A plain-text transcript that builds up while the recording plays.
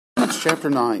chapter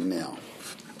 9 now.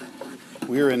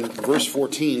 We're in verse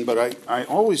 14, but I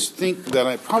always think that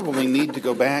I probably need to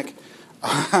go back.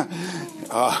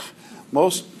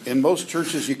 In most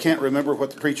churches, you can't remember what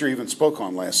the preacher even spoke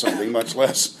on last Sunday, much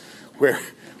less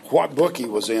what book he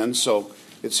was in. So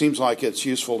it seems like it's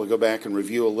useful to go back and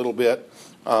review a little bit.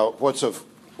 What's of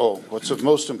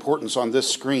most importance on this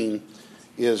screen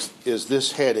is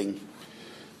this heading.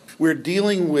 We're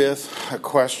dealing with a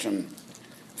question,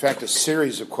 in fact, a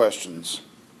series of questions.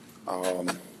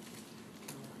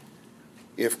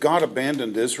 If God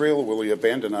abandoned Israel, will he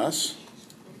abandon us?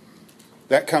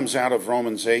 That comes out of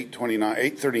Romans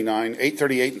 8:38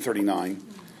 and 39.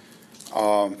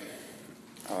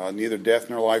 Neither death,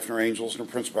 nor life, nor angels, nor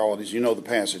principalities, you know the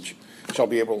passage, shall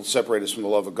be able to separate us from the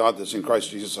love of God that's in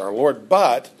Christ Jesus our Lord.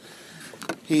 But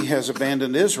he has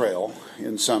abandoned Israel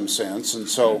in some sense, and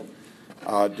so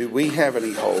do we have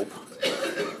any hope?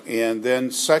 And then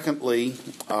secondly,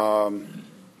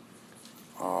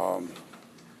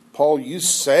 Paul, you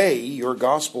say your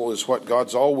gospel is what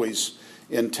God's always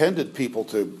intended people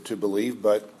to believe,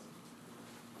 but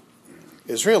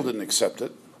Israel didn't accept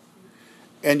it.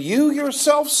 And you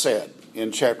yourself said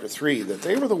in chapter 3 that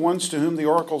they were the ones to whom the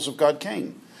oracles of God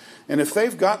came. And if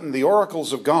they've gotten the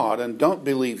oracles of God and don't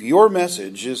believe your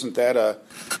message, isn't that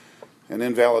an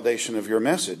invalidation of your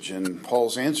message? And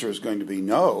Paul's answer is going to be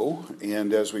no.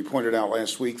 And as we pointed out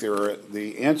last week,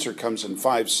 the answer comes in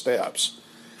 5 steps.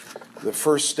 The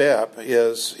first step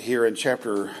is here in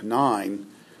chapter 9,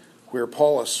 where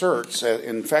Paul asserts,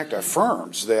 in fact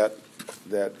affirms, that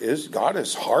God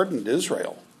has hardened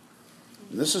Israel.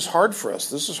 And this is hard for us.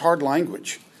 This is hard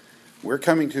language. We're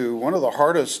coming to one of the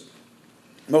hardest,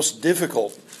 most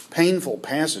difficult, painful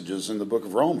passages in the book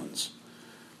of Romans.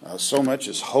 So much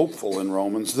is hopeful in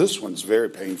Romans. This one's very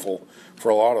painful for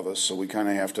a lot of us, so we kind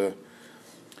of have to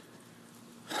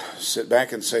sit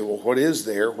back and say, well, what is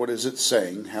there? What is it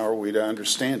saying? How are we to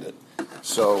understand it?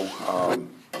 So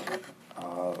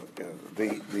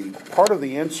the part of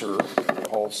the answer,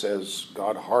 Paul says,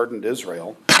 God hardened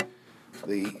Israel.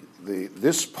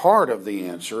 This part of the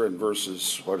answer in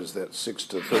verses, 6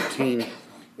 to 13,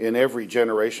 in every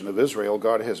generation of Israel,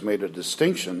 God has made a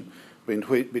distinction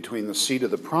between the seed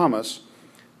of the promise,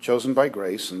 chosen by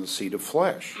grace, and the seed of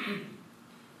flesh.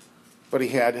 But he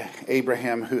had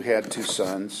Abraham, who had 2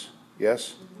 sons.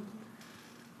 Yes?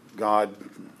 God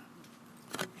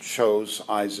chose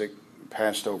Isaac,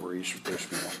 passed over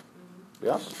Ishmael.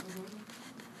 Yes?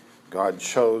 God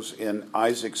chose in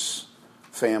Isaac's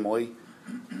family,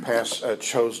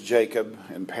 chose Jacob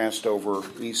and passed over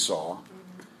Esau.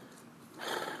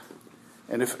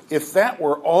 And if that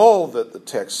were all that the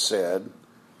text said,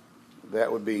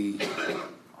 that would be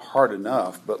hard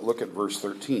enough. But look at verse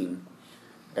 13.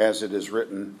 As it is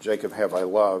written, Jacob have I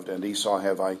loved, and Esau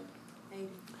have I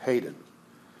hated.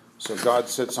 So God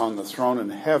sits on the throne in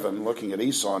heaven looking at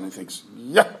Esau, and he thinks,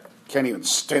 yeah, can't even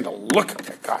stand to look at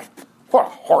that guy. What a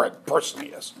horrid person he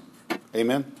is.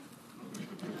 Amen?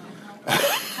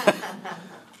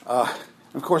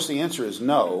 Of course, the answer is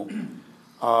no.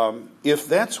 If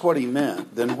that's what he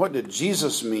meant, then what did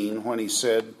Jesus mean when he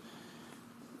said,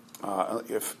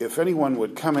 if anyone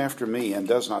would come after me and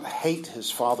does not hate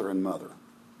his father and mother?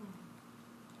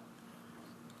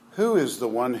 Who is the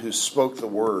one who spoke the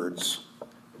words,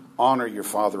 honor your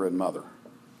father and mother?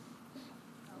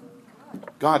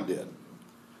 God did.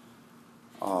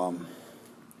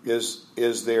 Does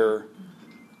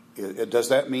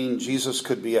that mean Jesus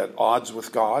could be at odds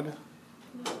with God?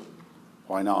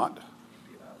 Why not?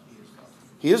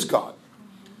 He is God.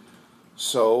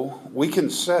 So we can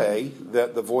say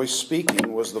that the voice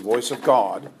speaking was the voice of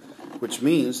God, which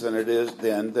means that it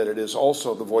is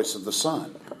also the voice of the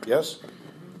Son. Yes?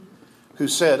 Who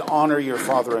said, honor your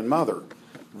father and mother.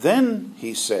 Then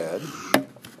he said,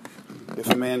 if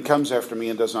a man comes after me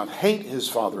and does not hate his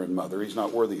father and mother, he's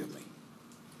not worthy of me.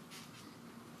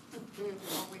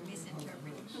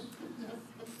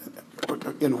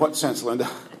 In what sense, Linda?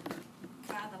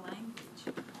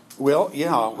 Well,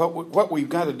 yeah, what we've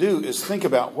got to do is think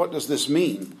about what does this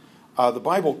mean. The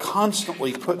Bible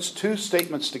constantly puts 2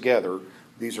 statements together.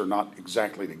 These are not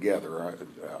exactly together.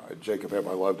 Jacob have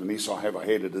I loved and Esau have I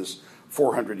hated is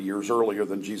 400 years earlier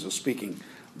than Jesus speaking.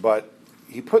 But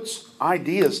he puts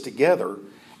ideas together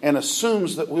and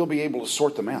assumes that we'll be able to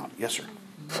sort them out. Yes, sir?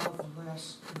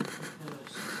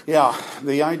 Yeah,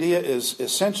 the idea is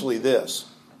essentially this.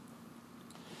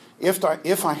 If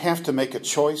I have to make a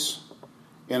choice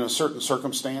in a certain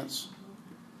circumstance,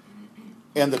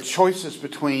 and the choice is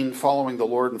between following the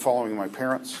Lord and following my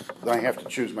parents, then I have to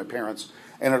choose my parents,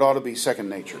 and it ought to be second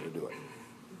nature to do it.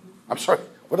 I'm sorry,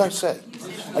 What did I say?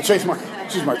 I changed my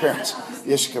parents.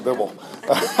 Yeshika Bibble.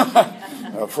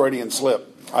 Freudian slip.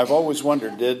 I've always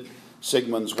wondered, did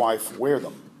Sigmund's wife wear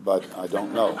them? But I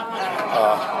don't know.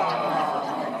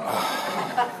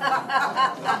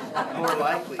 More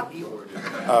likely he ordered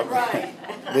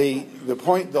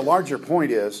it. The larger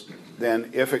point is,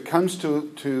 then, if it comes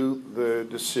to the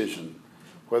decision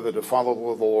whether to follow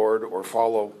the Lord or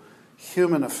follow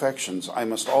human affections, I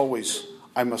must always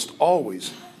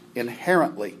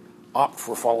inherently opt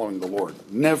for following the Lord.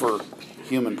 Never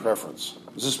human preference.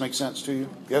 Does this make sense to you?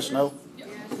 Yes, no?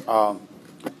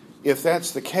 If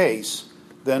that's the case,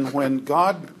 then when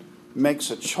God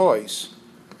makes a choice,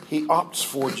 he opts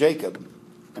for Jacob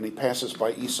and he passes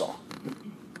by Esau.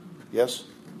 Yes?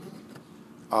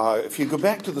 If you go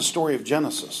back to the story of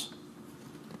Genesis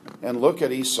and look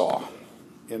at Esau,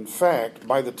 in fact,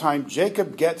 by the time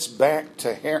Jacob gets back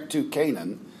to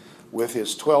Canaan with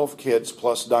his 12 kids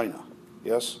plus Dinah,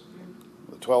 yes?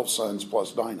 The 12 sons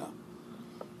plus Dinah.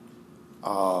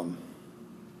 Well,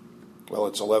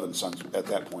 it's 11 sons at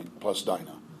that point, plus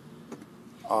Dinah.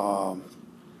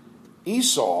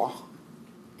 Esau,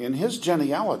 in his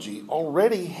genealogy,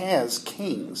 already has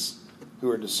kings who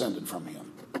are descended from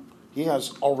him. He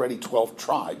has already 12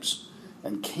 tribes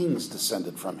and kings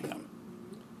descended from him.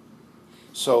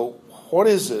 So what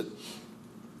is it?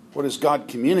 What is God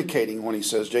communicating when he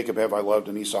says, Jacob have I loved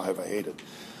and Esau have I hated?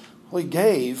 Well, he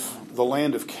gave the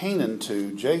land of Canaan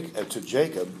to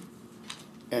Jacob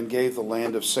and gave the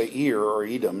land of Seir or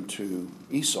Edom to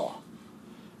Esau.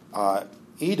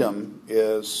 Edom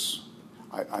is,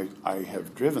 I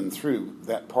have driven through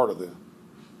that part of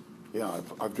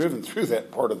I've driven through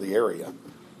that part of the area.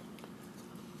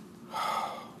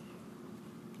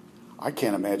 I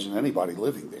can't imagine anybody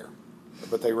living there.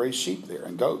 But they raise sheep there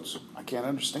and goats. I can't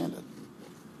understand it.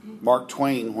 Mark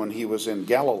Twain, when he was in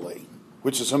Galilee,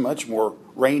 which is a much more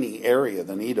rainy area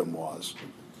than Edom was,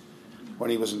 when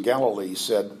he was in Galilee, he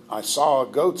said, I saw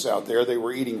goats out there, they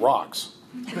were eating rocks.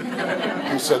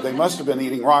 He said they must have been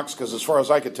eating rocks because as far as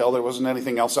I could tell, there wasn't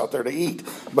anything else out there to eat.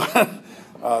 But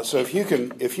so if you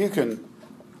can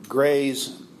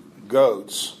graze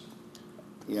goats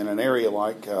in an area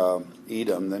like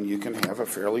Edom, then you can have a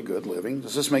fairly good living.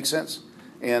 Does this make sense?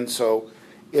 And so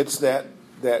it's that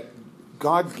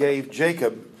God gave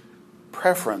Jacob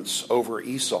preference over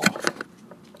Esau,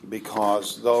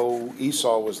 because though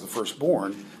Esau was the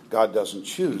firstborn, God doesn't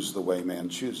choose the way man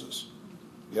chooses.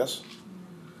 Yes?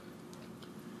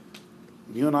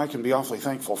 You and I can be awfully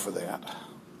thankful for that,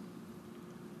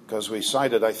 because we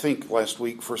cited, I think, last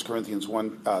week, 1 Corinthians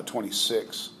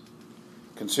 1:26.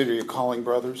 Consider your calling,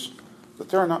 brothers, that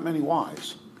there are not many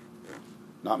wise,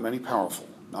 not many powerful,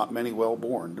 not many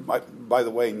well-born. By the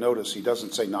way, notice he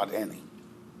doesn't say not any,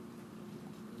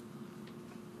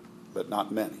 but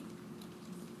not many.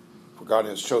 For God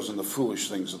has chosen the foolish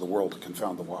things of the world to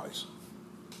confound the wise.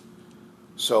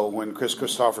 So when Chris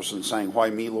Christopherson sang, Why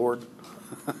me, Lord?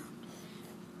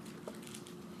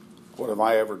 What have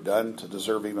I ever done to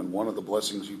deserve even one of the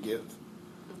blessings you give?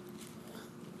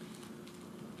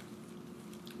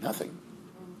 Nothing.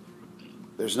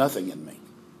 There's nothing in me.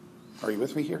 Are you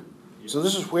with me here? So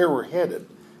this is where we're headed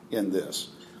in this.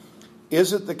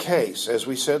 Is it the case, as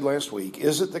we said last week,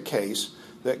 is it the case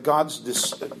that God's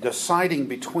deciding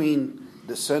between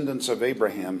descendants of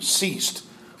Abraham ceased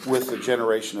with the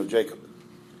generation of Jacob?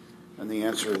 And the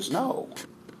answer is no.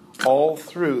 All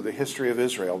through the history of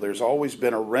Israel, there's always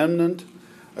been a remnant,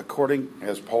 according,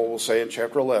 as Paul will say in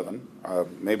chapter 11.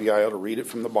 Maybe I ought to read it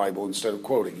from the Bible instead of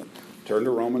quoting it. Turn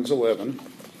to Romans 11.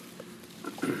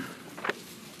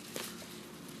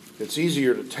 It's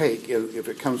easier to take if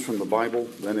it comes from the Bible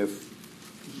than if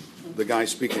the guy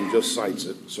speaking just cites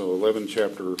it. So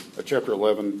chapter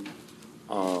 11,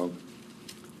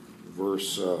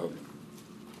 verse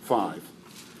 5.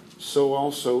 So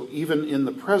also, even in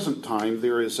the present time,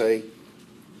 there is a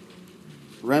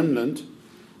remnant.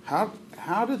 How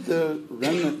did the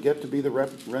remnant get to be the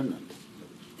remnant?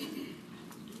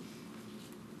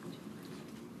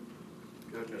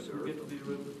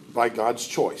 By God's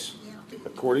choice,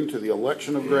 according to the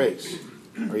election of grace.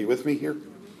 Are you with me here?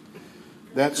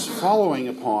 That's following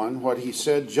upon what he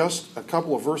said just a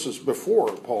couple of verses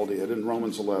before Paul did in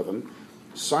Romans 11,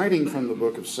 citing from the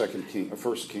book of 2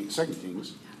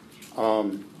 Kings.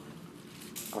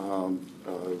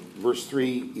 Verse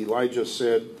 3, Elijah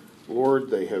said, Lord,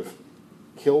 they have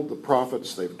killed the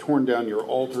prophets, they've torn down your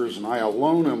altars, and I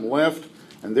alone am left,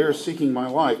 and they're seeking my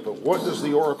life. But what does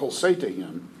the oracle say to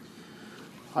him?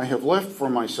 I have left for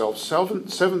myself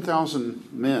 7,000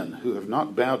 men who have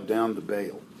not bowed down to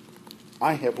Baal.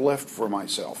 I have left for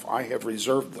myself. I have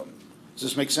reserved them. Does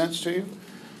this make sense to you?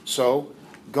 So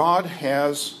God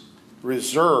has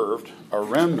reserved a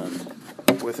remnant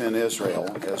within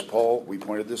Israel, as we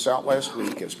pointed this out last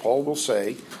week, as Paul will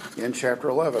say in chapter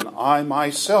 11, I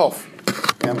myself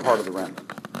am part of the remnant.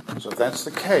 So if that's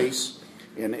the case,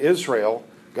 in Israel,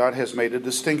 God has made a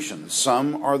distinction.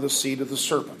 Some are the seed of the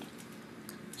serpent.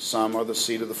 Some are the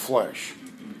seed of the flesh.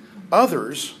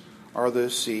 Others are the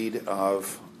seed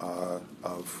of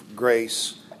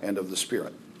grace and of the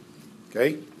Spirit.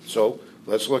 Okay? So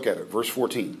let's look at it. Verse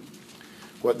 14.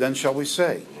 What then shall we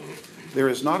say? There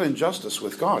is not injustice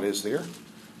with God, is there?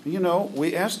 You know,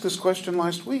 we asked this question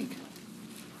last week.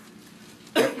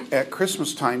 At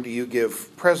Christmas time, do you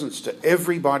give presents to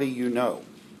everybody you know?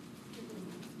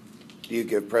 Do you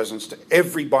give presents to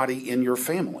everybody in your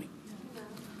family?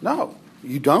 No.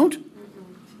 You don't?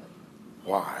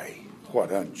 Why?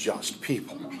 What unjust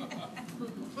people.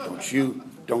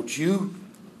 Don't you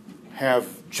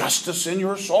have justice in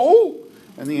your soul?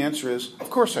 And the answer is, of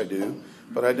course I do,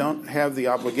 but I don't have the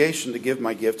obligation to give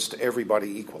my gifts to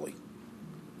everybody equally.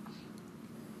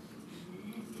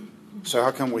 So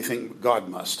how come we think God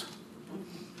must?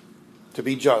 To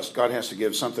be just, God has to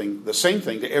give something, the same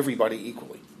thing, to everybody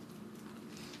equally.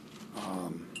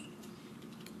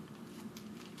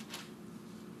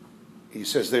 He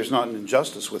says there's not an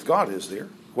injustice with God, is there?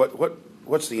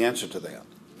 What's the answer to that?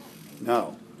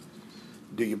 No.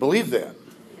 Do you believe that?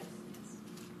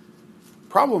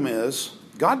 Problem is,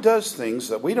 God does things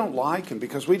that we don't like, and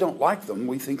because we don't like them,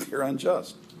 we think they're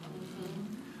unjust.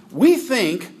 We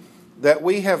think that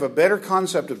we have a better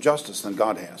concept of justice than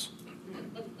God has.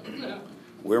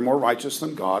 We're more righteous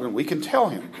than God, and we can tell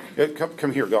him,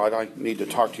 come here, God, I need to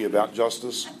talk to you about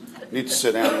justice. I need to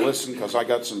sit down and listen because I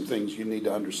got some things you need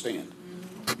to understand.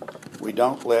 We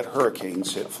don't let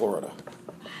hurricanes hit Florida.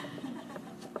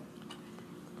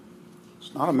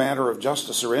 It's not a matter of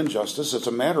justice or injustice. It's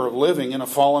a matter of living in a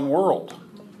fallen world.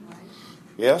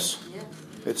 Yes?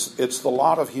 It's the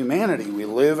lot of humanity. We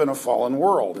live in a fallen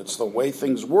world. It's the way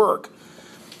things work.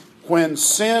 When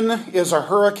sin is a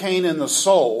hurricane in the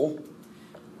soul,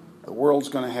 the world's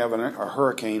going to have a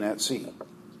hurricane at sea.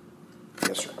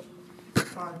 Yes, sir.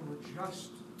 If God were just,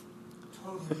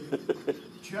 totally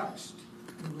just,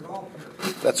 we would all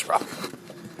perish. That's right.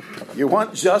 You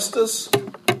want justice?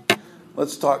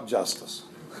 Let's talk justice.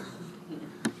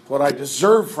 What I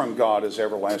deserve from God is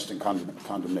everlasting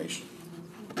condemnation.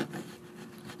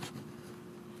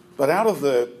 But out of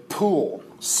the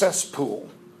cesspool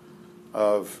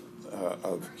of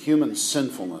human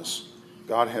sinfulness,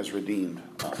 God has redeemed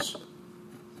us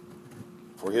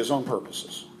for his own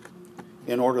purposes,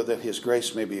 in order that his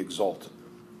grace may be exalted.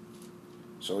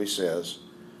 So he says,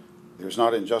 there's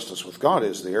not injustice with God,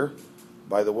 is there?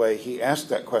 By the way, he asked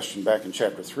that question back in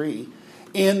chapter 3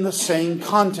 in the same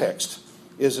context.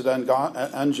 Is it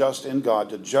unjust in God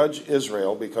to judge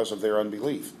Israel because of their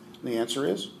unbelief? And the answer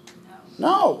is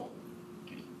no.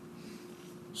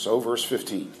 So verse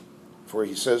 15, for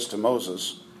he says to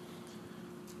Moses,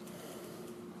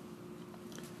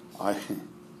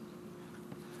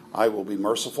 I will be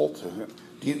merciful to him.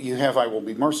 Do you have I will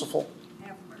be merciful?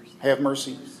 Have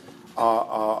mercy.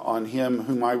 On him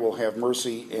whom I will have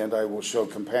mercy, and I will show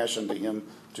compassion to him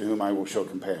to whom I will show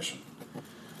compassion.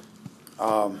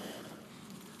 Let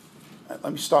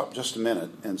me stop just a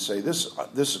minute and say this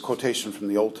is a quotation from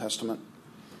the Old Testament,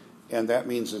 and that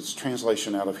means it's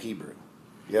translation out of Hebrew.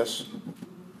 Yes?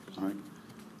 All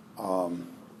right.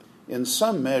 In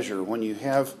some measure, when you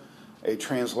have a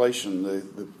translation,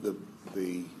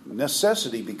 the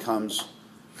necessity becomes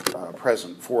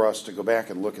present for us to go back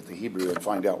and look at the Hebrew and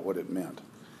find out what it meant.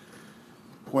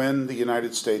 When the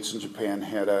United States and Japan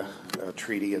had a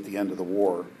treaty at the end of the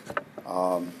war,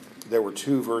 there were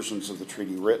two versions of the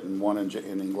treaty written, one in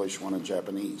English, one in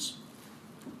Japanese.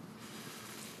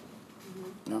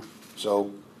 Yeah.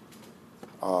 So,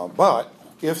 but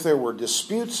if there were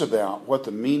disputes about what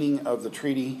the meaning of the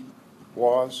treaty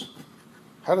was,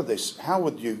 how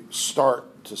would you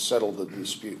start to settle the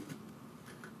dispute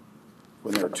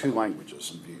when there are two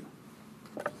languages in view?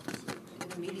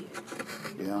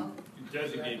 Yeah.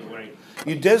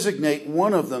 You designate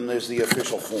one of them as the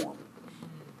official form.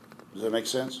 Does that make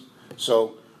sense?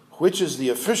 So, which is the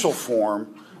official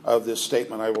form of this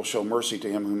statement, I will show mercy to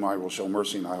him whom I will show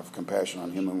mercy, and I have compassion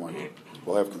on him whom I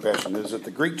will have compassion. Is it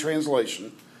the Greek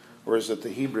translation, or is it the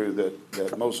Hebrew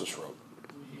that Moses wrote?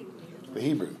 The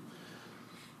Hebrew.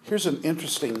 Here's an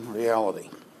interesting reality.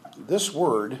 This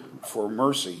word for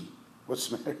mercy, what's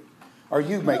the matter?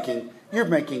 You're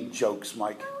making jokes,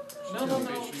 Mike. No.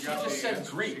 She just said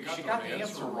Greek. She got the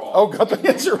answer wrong. Oh, got the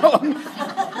answer wrong.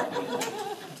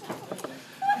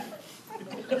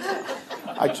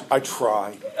 I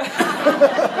try.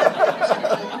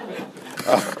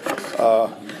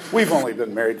 We've only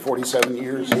been married 47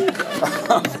 years. So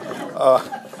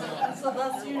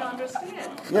thus you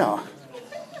understand. Yeah.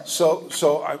 So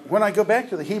when I go back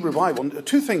to the Hebrew Bible,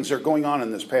 two things are going on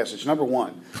in this passage. Number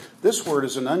one, this word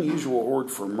is an unusual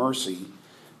word for mercy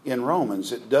in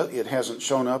Romans. It hasn't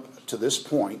shown up to this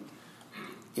point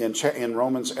in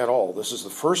Romans at all. This is the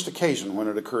first occasion when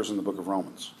it occurs in the book of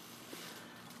Romans.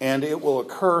 And it will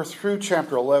occur through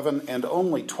chapter 11 and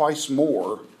only twice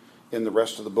more in the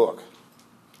rest of the book.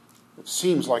 It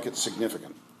seems like it's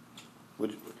significant.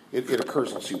 It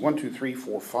occurs, let's see, 1, 2, 3,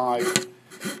 4, 5,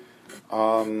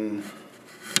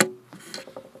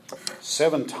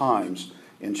 7 times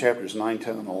in chapters 9,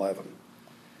 10, and 11.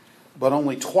 But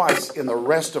only twice in the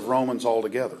rest of Romans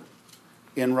altogether.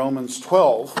 In Romans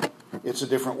 12, it's a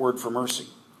different word for mercy.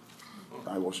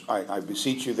 I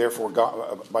beseech you, therefore,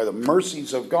 God, by the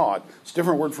mercies of God. It's a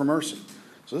different word for mercy.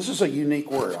 So this is a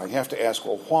unique word. I have to ask,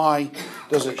 well, why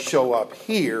does it show up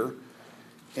here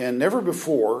and never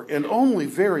before, and only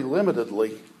very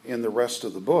limitedly in the rest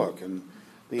of the book? And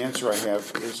the answer I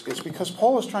have is it's because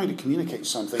Paul is trying to communicate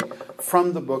something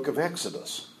from the book of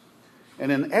Exodus. And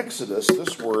in Exodus,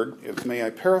 this word, may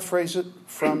I paraphrase it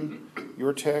from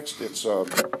your text? It's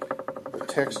the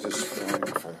text is,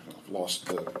 I've lost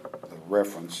the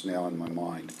reference now in my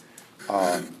mind.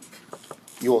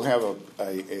 You'll have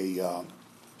a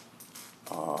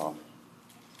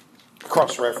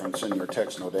cross-reference in your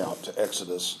text, no doubt, to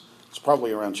Exodus. It's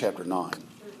probably around chapter 9.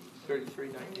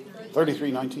 33:19.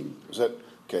 33:19? Is that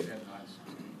okay?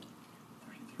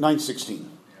 9:16.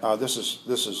 This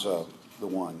is the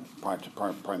one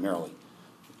primarily.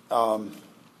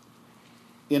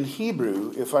 In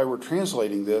Hebrew, if I were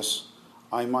translating this,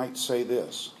 I might say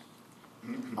this: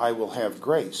 I will have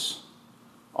grace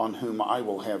on whom I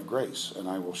will have grace, and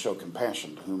I will show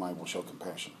compassion to whom I will show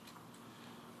compassion.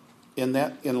 In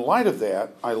light of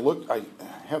that, I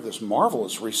have this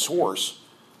marvelous resource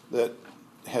that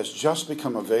has just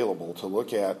become available to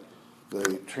look at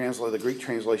the Greek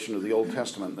translation of the Old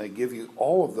Testament. They give you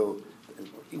all of the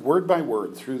word by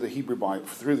word through the Hebrew Bible,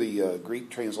 through the Greek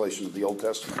translation of the Old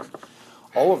Testament,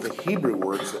 all of the Hebrew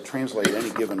words that translate any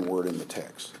given word in the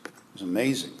text. It's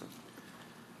amazing.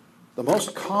 The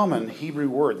most common Hebrew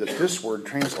word that this word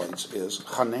translates is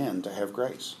chanan, to have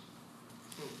grace,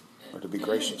 or to be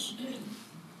gracious.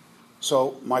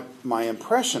 So my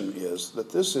impression is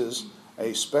that this is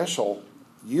a special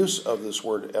use of this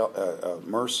word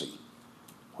mercy,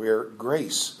 where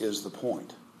grace is the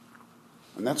point.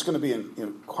 And that's going to be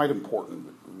quite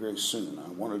important very soon. I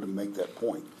wanted to make that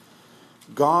point.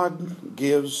 God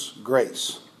gives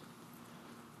grace.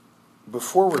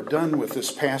 Before we're done with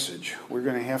this passage, we're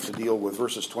going to have to deal with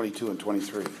verses 22 and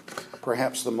 23,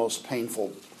 perhaps the most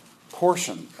painful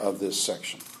portion of this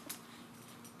section.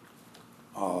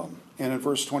 And in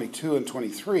verse 22 and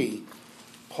 23,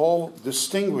 Paul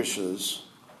distinguishes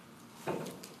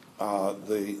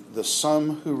the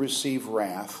some who receive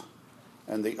wrath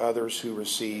and the others who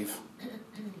receive,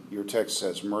 your text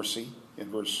says, mercy in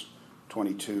verse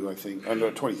 22, I think. No,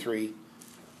 23.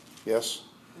 Yes?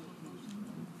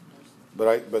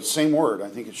 But same word, I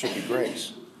think it should be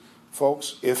grace.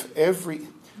 Folks,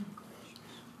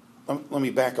 let me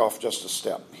back off just a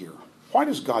step here. Why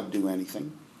does God do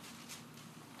anything?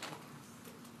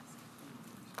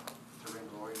 To bring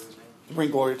glory to his name. To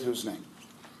bring glory to his name.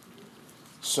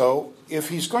 So, if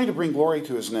he's going to bring glory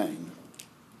to his name,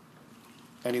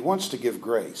 and he wants to give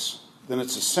grace, then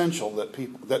it's essential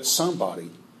that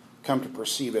somebody come to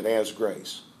perceive it as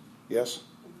grace. Yes?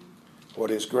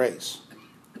 What is grace?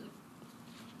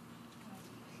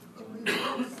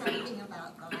 Something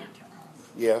about God to us.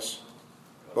 Yes.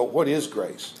 But what is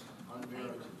grace?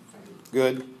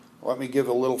 Good. Let me give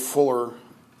a little fuller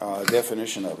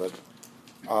definition of it.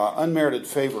 Unmerited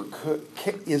favor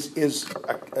is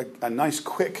a nice,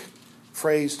 quick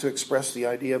phrase to express the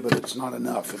idea, but it's not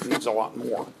enough. It needs a lot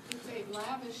more. It's a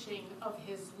lavishing of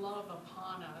his love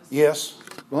upon us. Yes.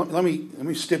 Well, let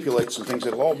me stipulate some things.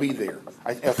 It'll all be there,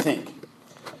 I think.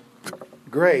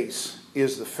 Grace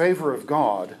is the favor of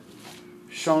God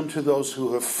shown to those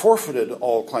who have forfeited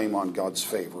all claim on God's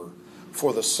favor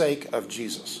for the sake of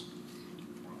Jesus.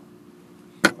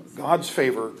 God's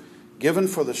favor given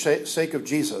for the sake of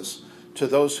Jesus to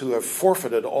those who have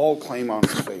forfeited all claim on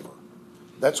his favor.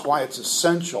 That's why it's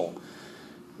essential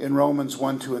in Romans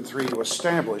 1, 2, and 3 to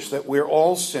establish that we're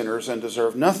all sinners and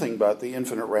deserve nothing but the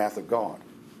infinite wrath of God.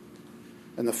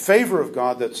 And the favor of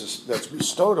God that's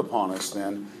bestowed upon us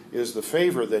then is the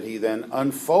favor that he then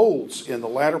unfolds in the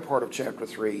latter part of chapter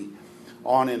 3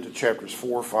 on into chapters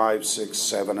 4, 5, 6,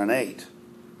 7, and 8.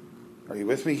 Are you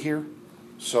with me here?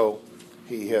 So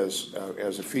He has,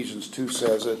 as Ephesians 2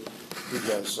 says it, He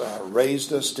has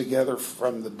raised us together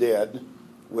from the dead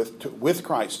with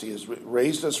Christ. He has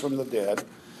raised us from the dead.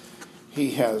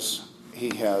 He has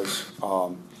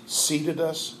seated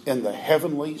us in the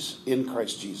heavenlies in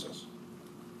Christ Jesus.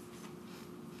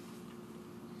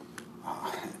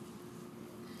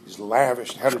 He's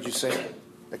lavished. How did you say it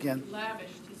again?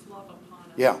 Lavished his love upon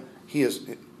us. Yeah, He is.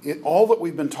 All that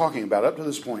we've been talking about up to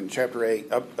this point in chapter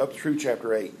 8, up through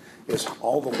chapter 8, is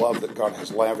all the love that God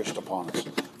has lavished upon us,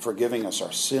 forgiving us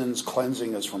our sins,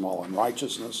 cleansing us from all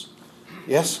unrighteousness.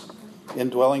 Yes,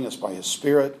 indwelling us by His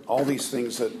Spirit. All these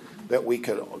things that we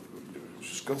could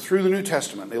just go through the New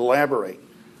Testament, elaborate.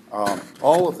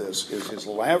 All of this is His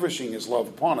lavishing His love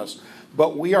upon us.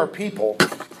 But we are people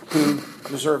who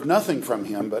deserve nothing from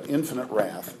Him but infinite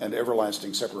wrath and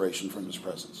everlasting separation from His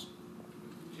presence.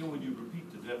 Jim, would you repeat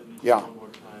the definition one more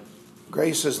time?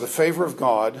 Grace is the favor of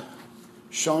God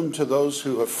shown to those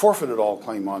who have forfeited all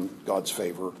claim on God's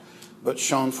favor, but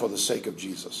shown for the sake of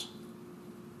Jesus.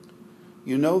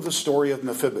 You know the story of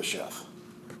Mephibosheth.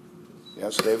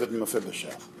 Yes, David and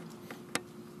Mephibosheth.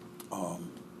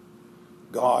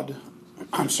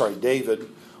 David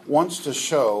wants to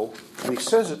show, and he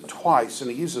says it twice, and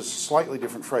he uses a slightly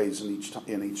different phrase in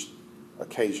each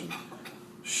occasion.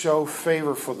 Show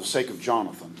favor for the sake of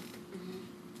Jonathan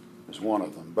is one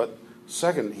of them. But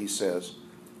second, he says,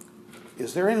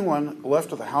 is there anyone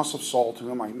left of the house of Saul to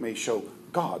whom I may show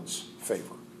God's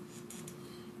favor?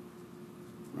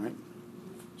 Right?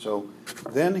 So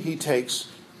then he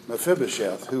takes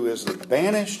Mephibosheth, who is the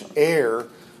banished heir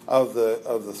of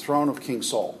the throne of King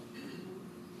Saul.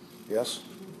 Yes?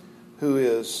 Who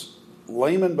is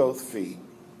lame in both feet.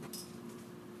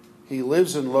 He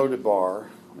lives in Lodebar,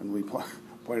 and we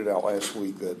pointed out last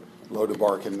week that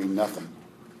Lodebar can mean nothing.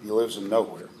 He lives in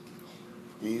nowhere.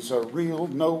 He's a real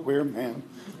nowhere man,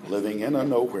 living in a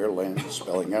nowhere land,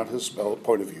 spelling out his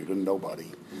point of view to nobody.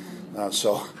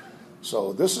 So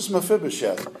this is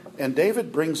Mephibosheth, and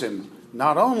David brings him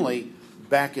not only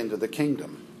back into the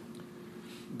kingdom,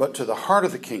 but to the heart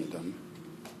of the kingdom,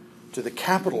 to the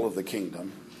capital of the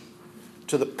kingdom,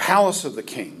 to the palace of the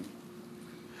king,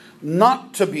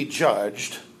 not to be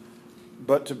judged,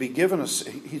 but to be given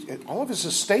all of his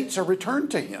estates are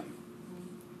returned to him.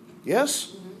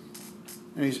 Yes?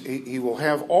 And he will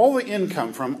have all the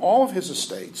income from all of his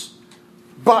estates,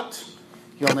 but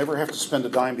he'll never have to spend a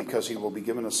dime because he will be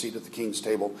given a seat at the king's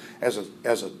table as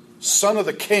a son of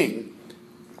the king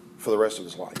for the rest of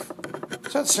his life.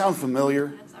 Does that sound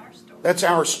familiar? That's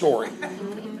our story.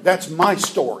 That's my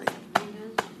story.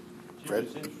 Fred?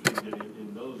 It's interesting that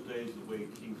in those days, the way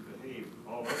kings behaved,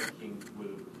 all other kings would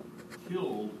have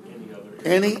killed any other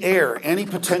heir. Any heir, any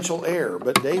potential heir.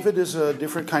 But David is a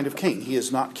different kind of king. He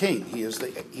is not king. He is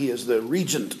the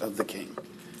regent of the king.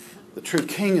 The true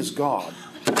king is God.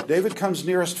 David comes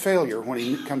nearest failure when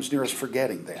he comes nearest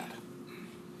forgetting that.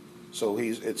 So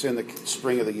it's in the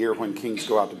spring of the year when kings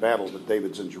go out to battle that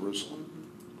David's in Jerusalem.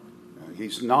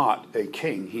 He's not a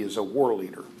king. He is a war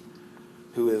leader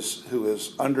who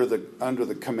is under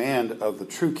the command of the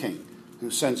true king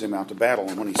who sends him out to battle.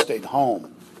 And when he stayed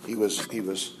home, he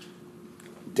was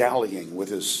dallying with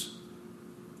his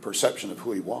perception of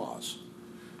who he was.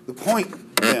 The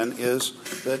point then is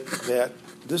that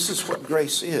this is what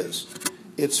grace is.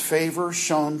 It's favor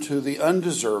shown to the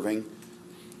undeserving,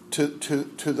 to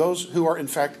those who are in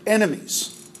fact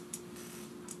enemies,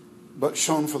 but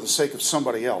shown for the sake of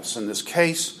somebody else. In this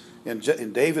case, in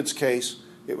David's case,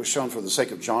 it was shown for the sake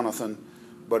of Jonathan,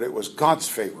 but it was God's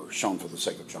favor shown for the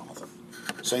sake of Jonathan.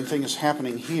 Same thing is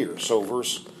happening here. So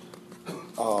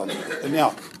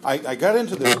now, I got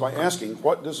into this by asking,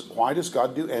 why does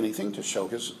God do anything to show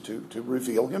to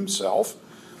reveal Himself?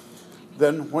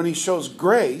 Then when He shows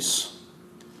grace,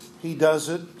 He does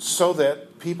it so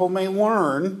that people may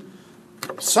learn,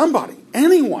 somebody,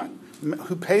 anyone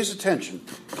who pays attention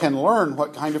can learn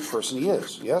what kind of person He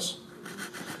is. Yes?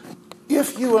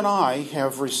 If you and I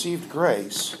have received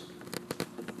grace,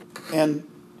 and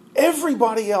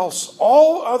everybody else,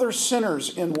 all other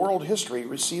sinners in world history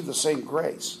receive the same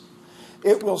grace,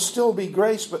 it will still be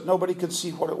grace, but nobody could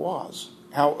see what it was,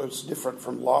 how it was different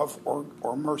from love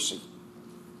or mercy.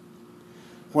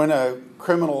 When a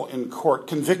criminal in court,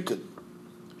 convicted,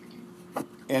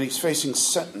 and he's facing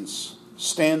sentence,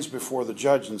 stands before the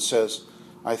judge and says,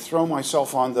 I throw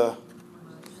myself on the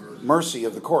mercy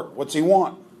of the court. What's he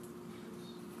want?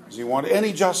 Does he want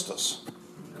any justice?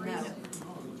 No.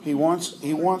 He wants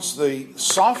the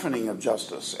softening of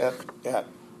justice at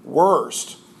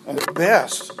worst, and at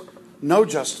best, no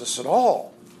justice at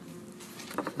all.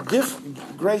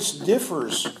 Grace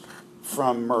differs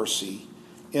from mercy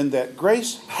in that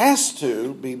grace has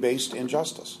to be based in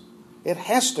justice. It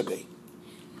has to be.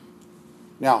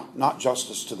 Now, not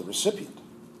justice to the recipient.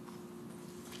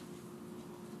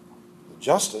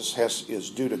 Justice is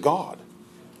due to God.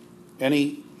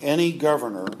 Any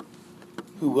governor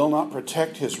who will not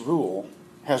protect his rule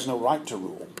has no right to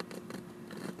rule.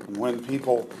 And when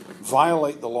people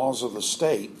violate the laws of the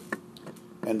state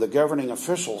and the governing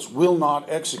officials will not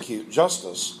execute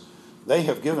justice, they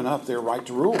have given up their right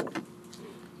to rule.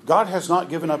 God has not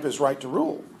given up his right to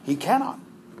rule. He cannot.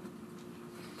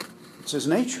 It's his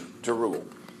nature to rule.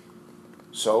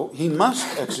 So he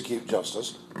must execute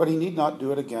justice, but he need not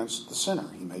do it against the sinner.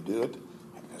 He may do it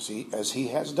as he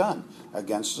has done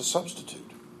against a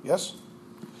substitute. Yes?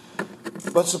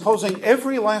 But supposing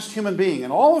every last human being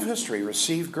in all of history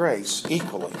received grace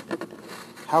equally,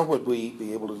 how would we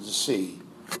be able to see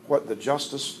what the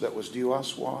justice that was due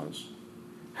us was?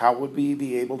 How would we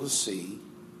be able to see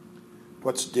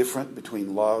what's different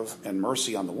between love and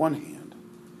mercy on the one hand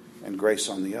and grace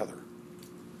on the other?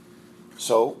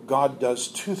 So God does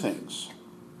two things.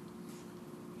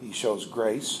 He shows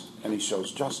grace and he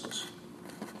shows justice.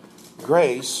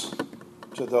 Grace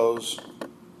to those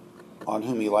on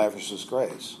whom he lavishes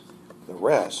grace. The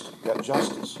rest get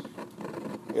justice.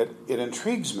 It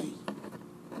intrigues me.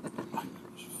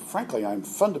 Frankly, I'm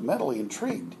fundamentally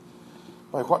intrigued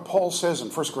by what Paul says in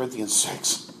 1 Corinthians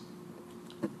 6.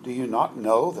 Do you not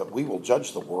know that we will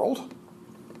judge the world?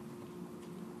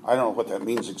 I don't know what that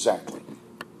means exactly.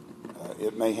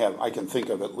 It may have, I can think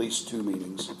of at least two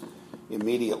meanings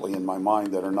immediately in my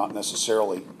mind that are not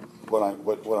necessarily what I'm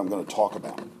going to talk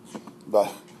about.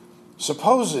 But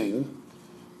supposing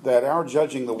that our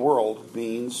judging the world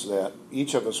means that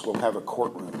each of us will have a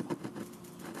courtroom,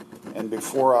 and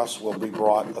before us will be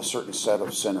brought a certain set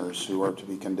of sinners who are to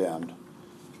be condemned.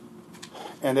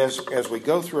 And as we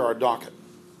go through our docket,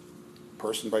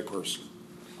 person by person,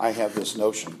 I have this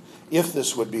notion. If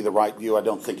this would be the right view, I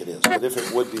don't think it is, but if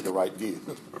it would be the right view,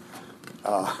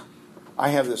 I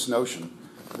have this notion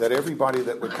that everybody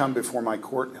that would come before my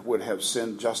court would have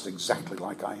sinned just exactly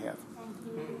like I have.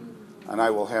 And I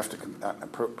will have to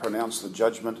pronounce the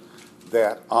judgment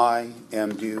that I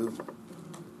am due.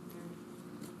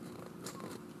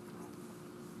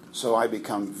 So I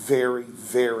become very,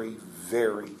 very,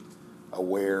 very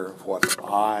aware of what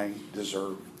I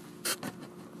deserve,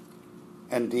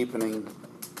 and deepening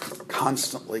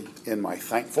constantly in my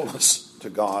thankfulness to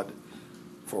God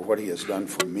for what he has done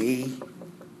for me.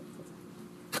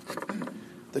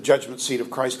 The judgment seat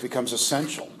of Christ becomes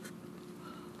essential.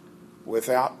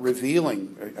 Without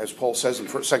revealing, as Paul says in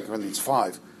 2 Corinthians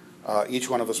 5, each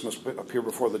one of us must appear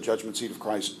before the judgment seat of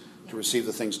Christ to receive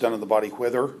the things done in the body,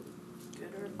 whether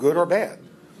good or bad.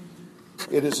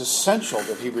 It is essential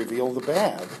that he reveal the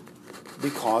bad,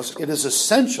 because it is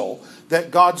essential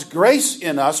that God's grace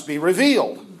in us be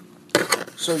revealed.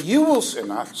 So you will see,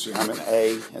 I'm an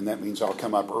A, and that means I'll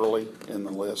come up early in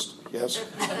the list. Yes?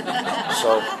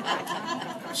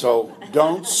 So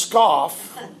don't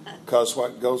scoff, because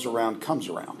what goes around comes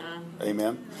around.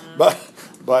 Amen? But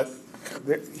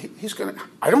he's going to,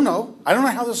 I don't know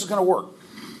how this is going to work.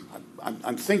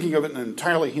 I'm thinking of it in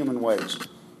entirely human ways.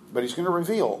 But he's going to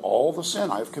reveal all the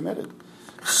sin I've committed,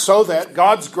 so that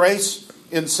God's grace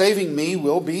in saving me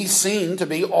will be seen to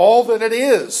be all that it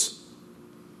is.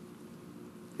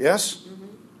 Yes?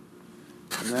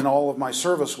 Mm-hmm. And then all of my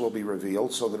service will be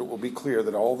revealed, so that it will be clear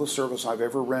that all the service I've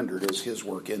ever rendered is his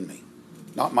work in me.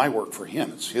 Not my work for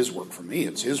him, it's his work for me.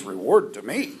 It's his reward to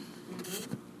me.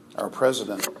 Our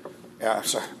president,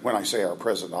 when I say our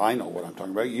president, I know what I'm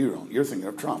talking about. You don't. You're thinking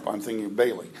of Trump. I'm thinking of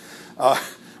Bailey.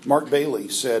 Mark Bailey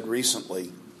said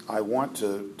recently, I want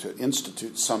to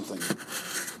institute something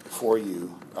for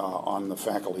you on the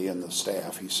faculty and the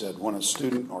staff. He said, when a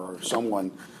student or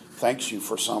someone thanks you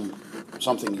for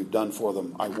something you've done for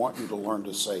them, I want you to learn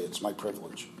to say, it's my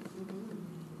privilege.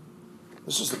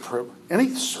 This is the privilege. Any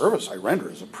service I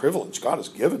render is a privilege God has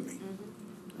given me.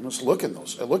 I must look at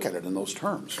it in those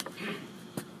terms.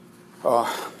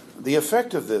 The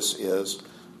effect of this is,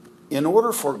 in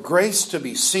order for grace to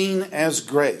be seen as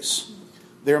grace,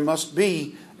 there must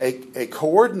be a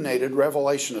coordinated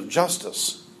revelation of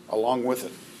justice along with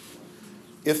it.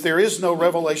 If there is no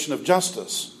revelation of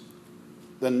justice,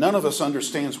 then none of us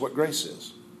understands what grace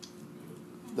is.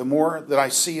 The more that I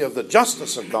see of the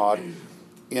justice of God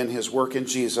in his work in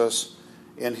Jesus,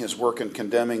 in his work in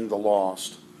condemning the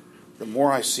lost, the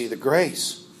more I see the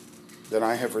grace that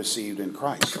I have received in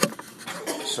Christ.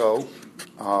 So,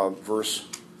 verse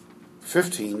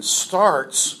 15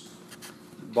 starts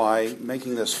by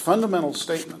making this fundamental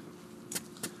statement.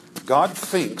 God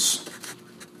thinks,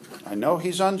 I know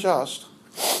he's unjust,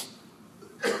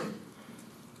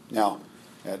 Now,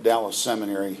 at Dallas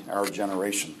Seminary, our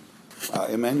generation,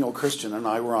 Emmanuel Christian and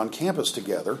I were on campus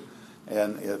together,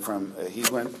 and he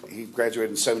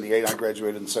graduated in 78, I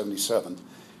graduated in 77,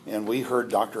 and we heard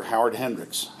Dr. Howard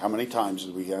Hendricks. How many times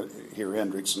did we hear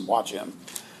Hendricks and watch him?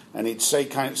 And he'd say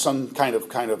some kind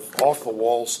of off the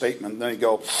wall statement, and then he'd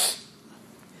go,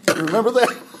 "You remember that?"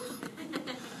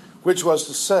 Which was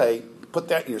to say, put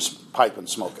that in your pipe and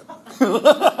smoke it.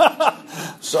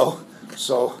 So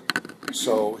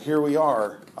here we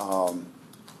are.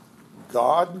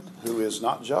 God, who is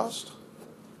not just,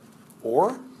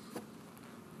 or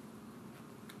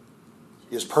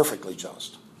is perfectly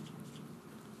just,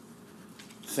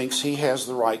 thinks he has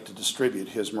the right to distribute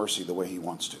his mercy the way he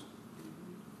wants to.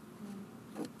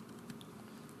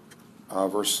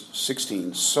 Verse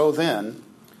 16, so then,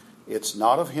 it's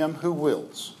not of him who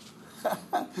wills.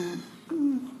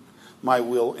 My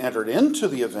will entered into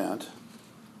the event,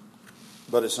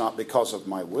 but it's not because of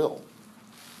my will.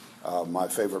 My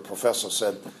favorite professor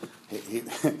said, he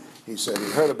said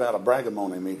he heard about a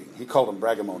bragamony meeting. He called them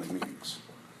bragamony meetings.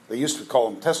 They used to call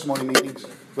them testimony meetings,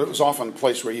 but it was often a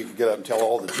place where you could get up and tell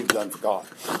all that you've done for God.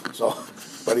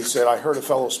 But he said, I heard a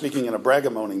fellow speaking in a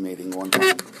bragamony meeting one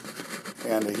time,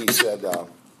 and he said,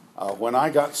 when I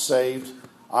got saved,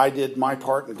 I did my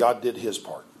part and God did his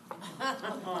part.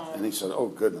 And he said, oh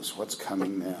goodness, what's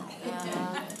coming now?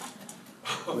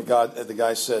 The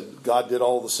guy said, God did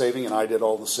all the saving and I did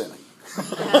all the sinning.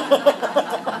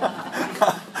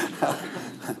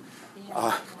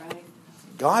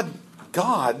 God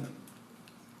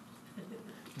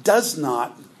does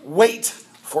not wait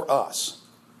for us.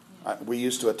 We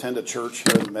used to attend a church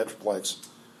here in the Metroplex,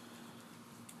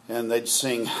 and they'd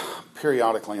sing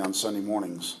periodically on Sunday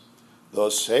mornings, "The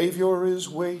Savior is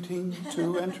waiting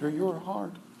to enter your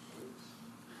heart."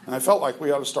 And I felt like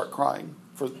we ought to start crying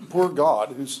for poor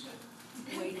God who's...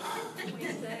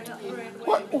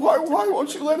 Why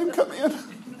won't you let him come in?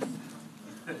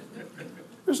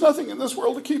 There's nothing in this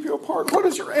world to keep you apart. What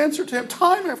is your answer to him?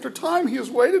 Time after time he has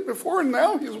waited before, and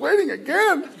now he's waiting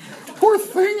again. Poor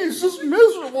thing, he's just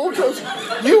miserable because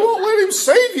you won't let him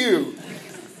save you.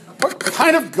 What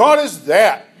kind of God is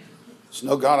that? It's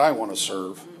no God I want to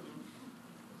serve.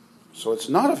 So it's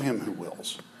not of him who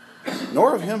wills,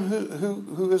 nor of him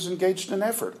who is engaged in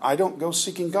effort. I don't go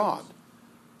seeking God.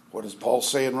 What does Paul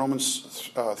say in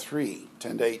Romans 3,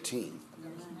 10 to 18?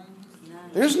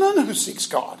 There's none who seeks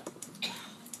God.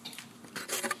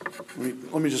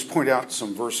 Let me just point out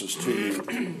some verses to you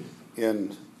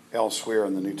in elsewhere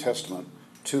in the New Testament,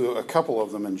 to a couple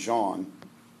of them in John.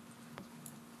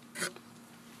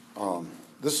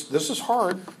 This is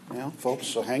hard now, folks,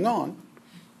 so hang on.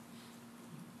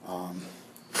 Let's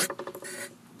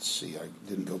see, I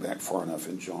didn't go back far enough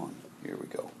in John. Here we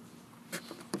go.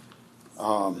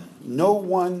 No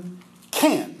one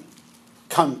can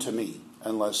come to me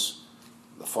unless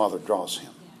the Father draws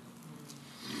him.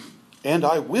 And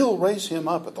I will raise him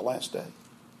up at the last day.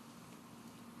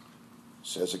 It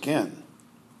says again,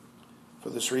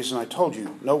 for this reason I told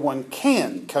you, no one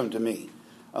can come to me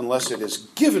unless it is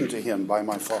given to him by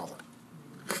my Father.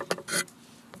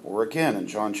 Or again in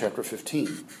John chapter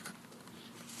 15,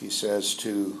 he says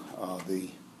to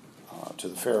the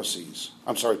Pharisees,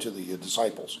 to the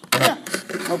disciples.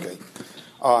 Okay.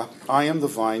 I am the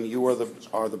vine, you are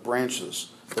the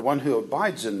branches. The one who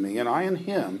abides in me and I in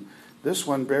him, this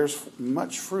one bears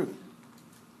much fruit.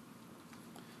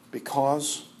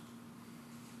 Because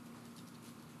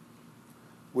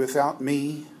without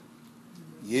me,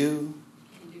 you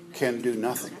can do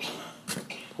nothing.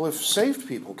 Well, if saved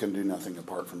people can do nothing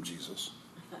apart from Jesus,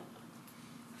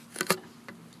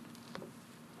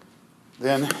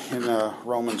 then in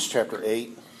Romans chapter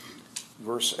 8,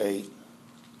 verse 8,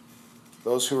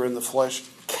 those who are in the flesh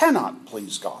cannot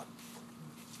please God.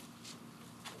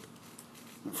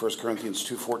 In 1 Corinthians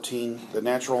 2:14, the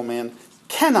natural man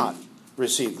cannot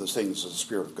receive the things of the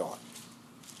Spirit of God.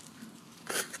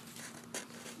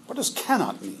 What does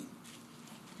cannot mean?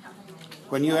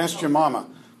 When you asked your mama,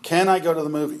 can I go to the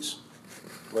movies?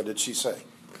 What did she say?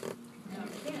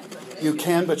 You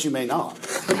can, but you may not.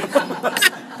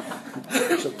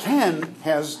 So can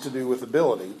has to do with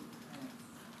ability.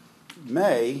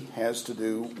 May has to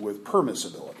do with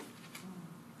permissibility.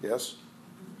 Yes?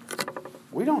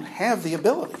 We don't have the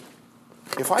ability.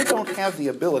 If I don't have the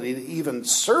ability to even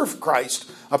serve Christ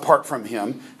apart from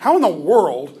him, how in the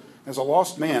world, as a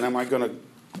lost man, am I going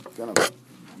to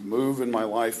move in my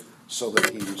life so that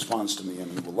he responds to me and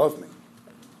he will love me?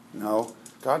 No,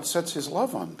 God sets his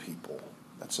love on people.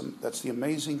 That's the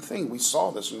amazing thing. We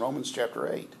saw this in Romans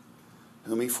chapter 8.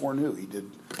 Whom he foreknew, he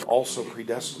did also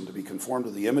predestine to be conformed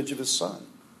to the image of his Son.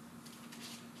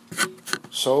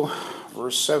 So,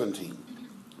 verse 17,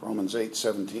 Romans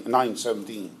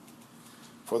 9:17.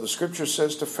 For the scripture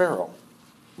says to Pharaoh,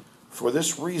 for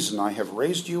this reason I have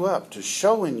raised you up, to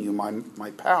show in you my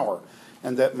power,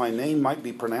 and that my name might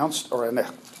be pronounced or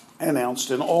announced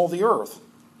in all the earth.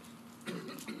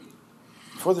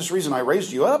 For this reason I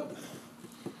raised you up.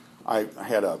 I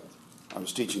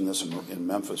was teaching this in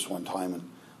Memphis one time, and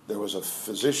there was a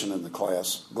physician in the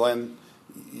class. Glenn,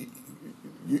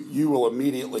 you will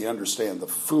immediately understand the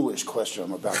foolish question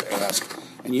I'm about to ask,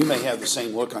 and you may have the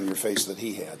same look on your face that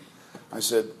he had. I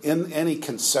said, in any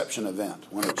conception event,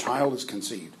 when a child is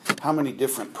conceived, how many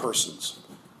different persons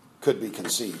could be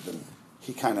conceived? And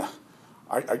he kind of,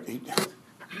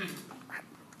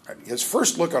 his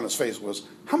first look on his face was,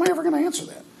 how am I ever going to answer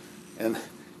that? And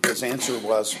his answer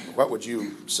was, what would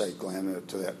you say, Glenn,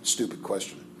 to that stupid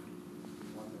question?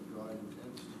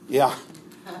 Yeah.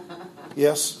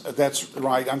 Yes, that's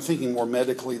right. I'm thinking more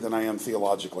medically than I am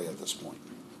theologically at this point.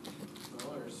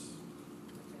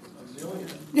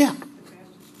 Yeah.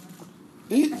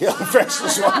 Yeah, the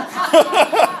fastest one.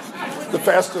 The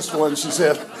fastest one, she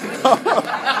said.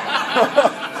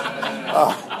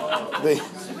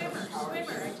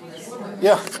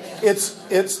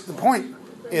 It's the point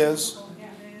is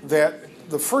that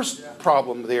the first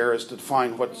problem there is to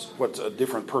define what a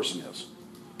different person is.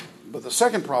 But the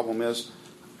second problem is,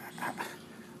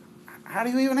 how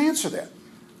do you even answer that?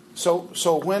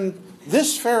 So when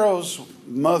this Pharaoh's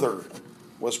mother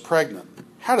was pregnant,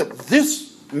 how did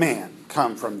this man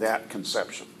come from that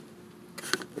conception?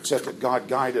 Except that God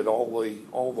guided all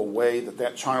the way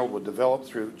that child would develop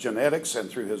through genetics and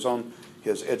through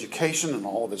his education and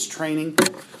all of his training.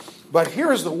 But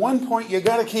here is the one point you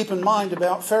got to keep in mind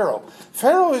about Pharaoh.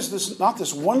 Pharaoh is not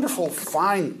this wonderful,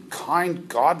 fine, kind,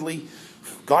 godly,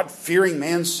 God-fearing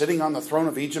man sitting on the throne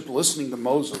of Egypt listening to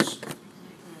Moses.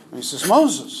 And he says,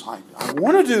 Moses, I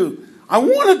want to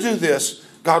do this.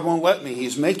 God won't let me.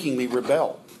 He's making me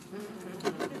rebel.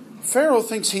 Pharaoh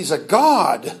thinks he's a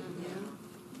god.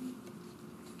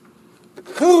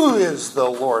 Who is the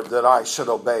Lord that I should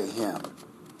obey him?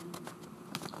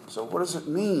 So what does it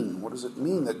mean? What does it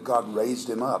mean that God raised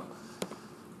him up?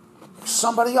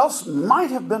 Somebody else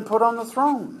might have been put on the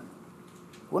throne.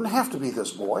 Wouldn't have to be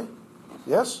this boy.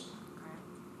 Yes?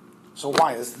 So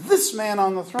why is this man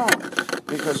on the throne?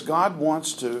 Because God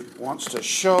wants to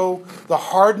show the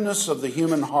hardness of the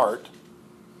human heart,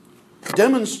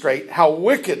 demonstrate how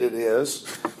wicked it is,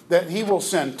 that he will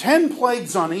send 10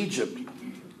 plagues on Egypt.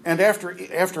 And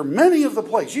after many of the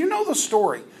plagues, you know the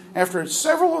story, after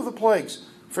several of the plagues,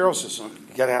 Pharaoh says,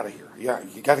 get out of here. Yeah,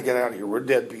 you got to get out of here. We're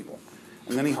dead people.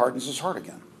 And then he hardens his heart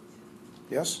again.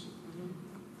 Yes?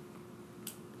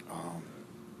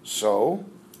 So,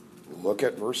 look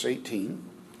at verse 18.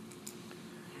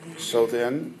 So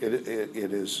then, it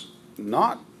is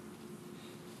not...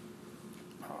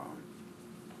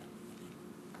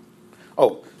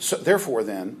 so therefore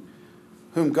then,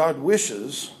 whom God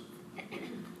wishes,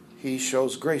 he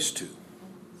shows grace to.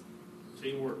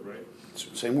 Same word, right?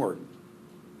 Same word.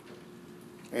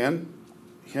 And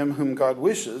him whom God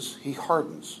wishes, he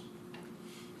hardens.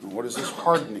 And what does this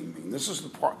hardening mean? This is the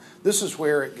part. This is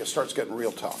where it starts getting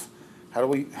real tough. How do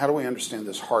we understand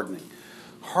this hardening?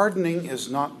 Hardening is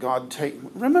not God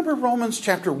Remember Romans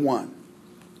chapter 1.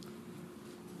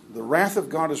 The wrath of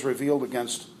God is revealed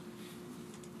against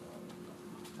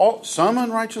some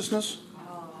unrighteousness.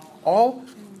 All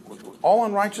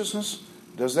unrighteousness.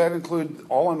 Does that include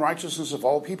all unrighteousness of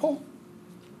all people?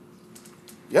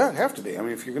 Yeah, it'd have to be. I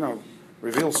mean, if you're going to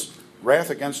reveal wrath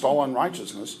against all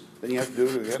unrighteousness, then you have to do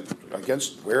it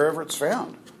against wherever it's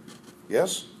found.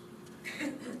 Yes?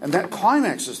 And that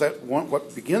climaxes,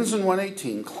 what begins in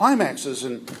 1:18, climaxes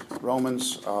in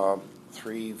Romans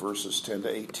 3, verses 10 to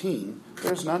 18.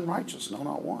 There's none righteous, no,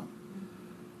 not one.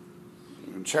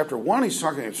 In chapter 1, he's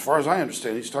talking, as far as I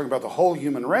understand, he's talking about the whole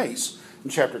human race.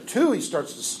 In chapter 2, he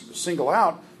starts to single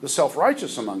out the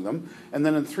self-righteous among them. And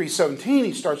then in 3:17,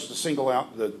 he starts to single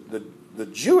out the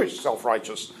Jewish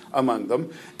self-righteous among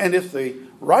them. And if the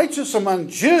righteous among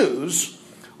Jews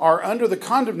are under the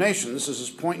condemnation, this is his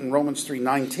point in Romans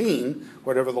 3:19,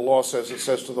 whatever the law says, it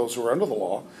says to those who are under the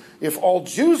law. If all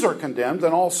Jews are condemned,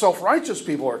 then all self-righteous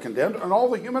people are condemned, and all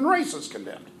the human race is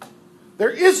condemned.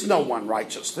 There is no one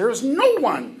righteous. There is no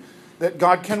one that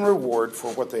God can reward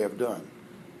for what they have done.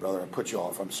 Brother, I put you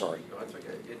off. I'm sorry. No, that's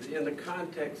okay. It's in the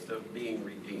context of being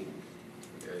redeemed.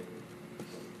 Okay?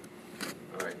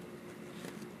 All right.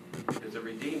 As a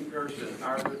redeemed person,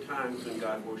 are there times when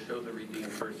God will show the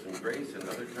redeemed person grace and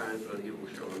other times when he will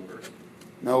show him mercy?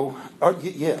 No.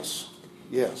 Yes.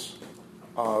 Yes.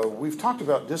 We've talked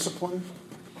about discipline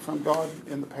from God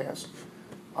in the past.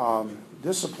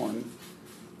 discipline,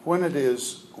 when it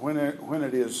is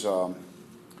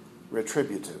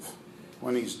retributive,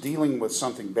 when he's dealing with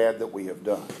something bad that we have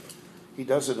done, he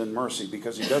does it in mercy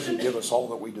because he doesn't give us all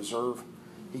that we deserve.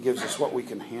 He gives us what we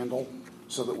can handle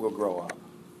so that we'll grow up.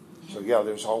 So yeah,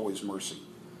 there's always mercy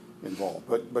involved.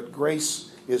 But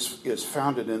grace is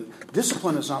founded in,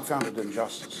 discipline is not founded in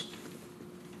justice.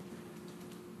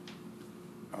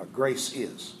 Grace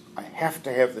is. I have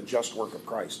to have the just work of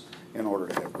Christ in order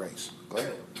to have grace. Go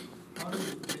ahead. How do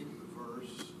you take the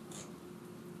verse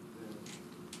that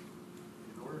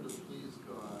in order to please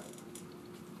God,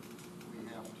 we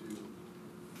have to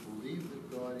believe that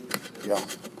God exists, Yeah.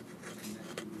 and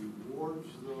that He rewards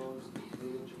those that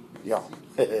diligently Yeah.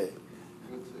 seek Him?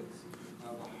 What's this?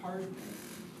 Now the hardening,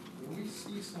 when we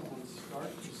see someone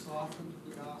start to soften to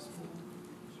the gospel,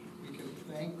 we can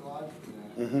thank God for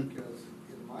that, because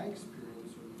in my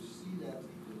experience, when you see that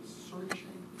the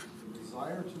searching, the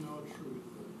desire to know truth,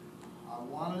 I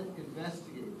want to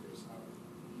investigate this.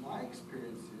 Now, my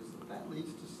experience is that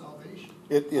leads to salvation.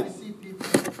 I see people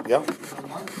in a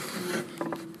month or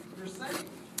two, they're saved.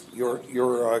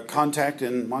 Your contact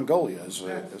in Mongolia is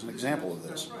an example of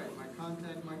this. That's right. My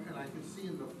contact, and I could see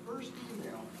in the first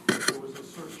email there was a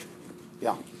searching.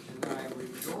 Yeah. And then I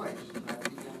rejoiced, and I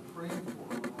began praying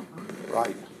for him.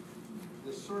 Right.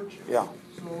 The searching. Yeah.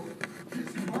 So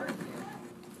it's hard.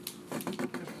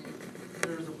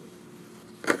 There's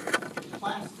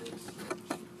plastics.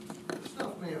 The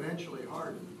stuff may eventually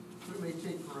harden, but it may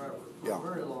take forever, for a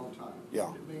very long time.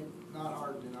 Yeah. It may not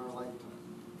harden in our lifetime.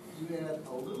 You add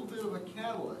a little bit of a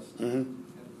catalyst, and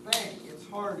bang, it's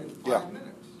hard in 5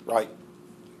 minutes. Right.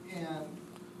 And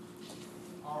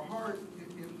our heart,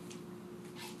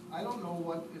 I don't know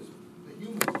what is the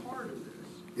human part of this.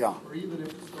 Yeah. Or even if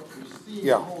it's what we see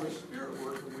Yeah. the Holy Spirit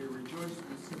work, and we rejoice that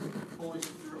we see the Holy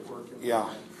Spirit work in Yeah.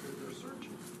 that they're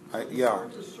searching. They yeah.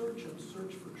 start to search and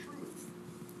search for truth.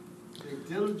 They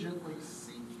diligently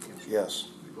seek Him. Yes.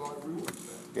 God rewards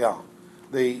that. Yeah.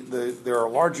 There are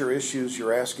larger issues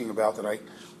you're asking about that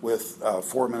with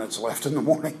 4 minutes left in the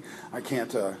morning, I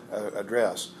can't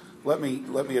address. Let me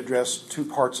address two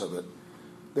parts of it.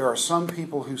 There are some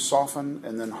people who soften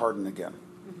and then harden again.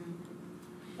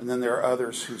 And then there are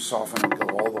others who soften and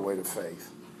go all the way to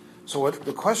faith. So what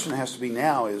the question has to be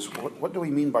now is, what do we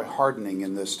mean by hardening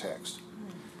in this text?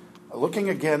 Looking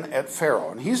again at Pharaoh,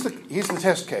 and he's the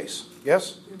test case,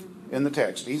 yes? In the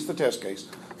text, he's the test case.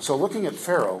 So looking at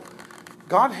Pharaoh,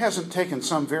 God hasn't taken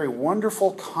some very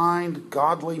wonderful, kind,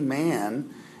 godly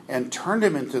man and turned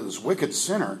him into this wicked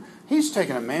sinner. He's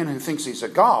taken a man who thinks he's a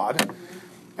god,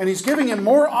 and he's giving him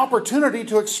more opportunity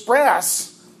to express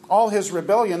all his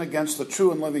rebellion against the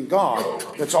true and living God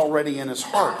that's already in his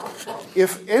heart.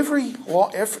 If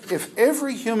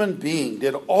every human being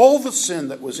did all the sin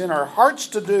that was in our hearts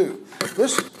to do,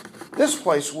 this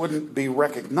place wouldn't be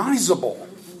recognizable.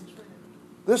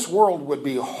 This world would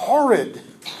be horrid.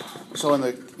 So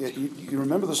you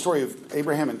remember the story of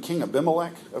Abraham and King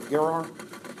Abimelech of Gerar?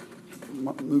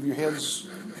 Move your heads.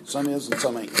 Some is and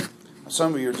some ain't.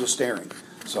 Some of you are just staring.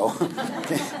 So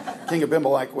King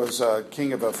Abimelech was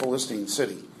king of a Philistine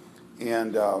city.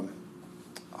 And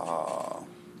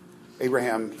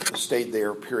Abraham stayed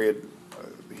there, period.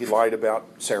 He lied about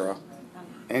Sarah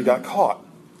and got caught.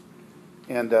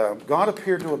 And God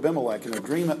appeared to Abimelech in a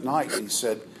dream at night. And he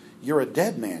said, "You're a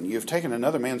dead man. You've taken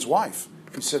another man's wife."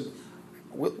 He said,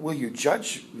 Will you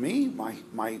judge me?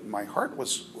 My heart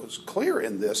was clear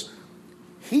in this.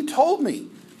 He told me,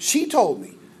 she told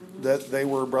me that they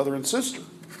were brother and sister.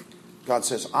 God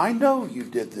says, I know you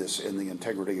did this in the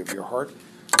integrity of your heart.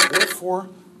 Therefore,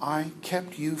 I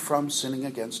kept you from sinning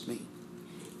against me.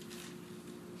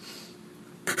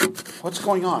 What's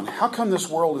going on? How come this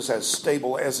world is as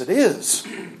stable as it is?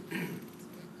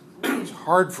 It's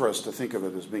hard for us to think of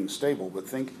it as being stable, but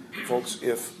think, folks,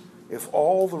 if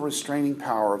all the restraining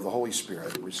power of the Holy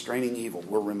Spirit, restraining evil,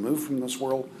 were removed from this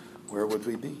world, where would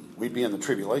we be? We'd be in the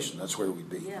tribulation. That's where we'd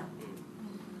be. Yeah.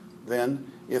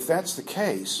 Then, if that's the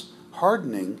case,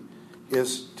 hardening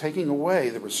is taking away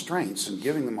the restraints and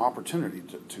giving them opportunity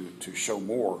to show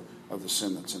more of the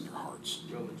sin that's in their hearts.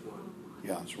 Romans 1.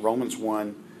 Yeah, it's Romans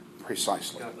 1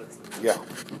 precisely. Yeah.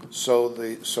 So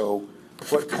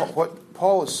what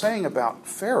Paul is saying about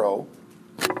Pharaoh,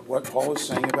 what Paul is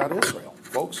saying about Israel,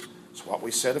 folks, it's what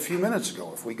we said a few minutes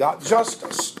ago. If we got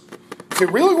justice, if you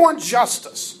really want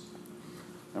justice,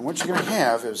 then what you're going to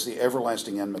have is the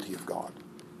everlasting enmity of God.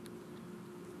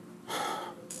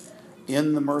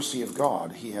 In the mercy of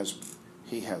God, He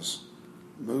has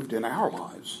moved in our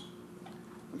lives.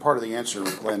 And part of the answer,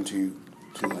 Glenn, to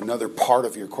another part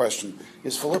of your question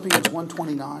is Philippians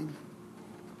 1:29.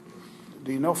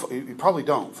 Do you know? You probably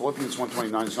don't. Philippians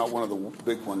 1:29 is not one of the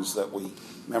big ones that we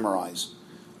memorize.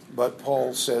 But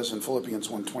Paul says in Philippians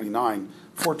 1:29,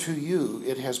 "For to you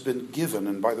it has been given,"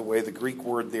 and by the way, the Greek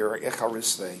word there,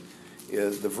 echariste,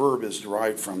 the verb is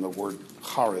derived from the word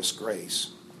charis,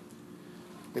 grace.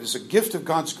 It is a gift of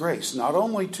God's grace, not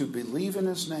only to believe in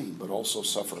his name, but also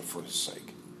suffer for his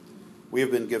sake. We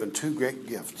have been given two great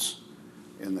gifts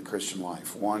in the Christian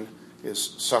life. One is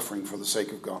suffering for the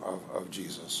sake of God, of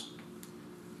Jesus.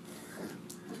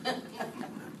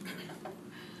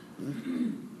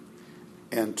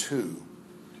 And two,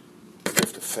 the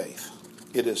gift of faith.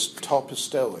 It is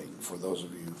taupistoing for those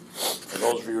of you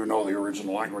who know the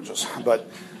original languages. But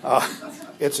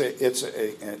it's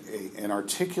an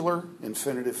articular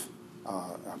infinitive.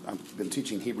 I've been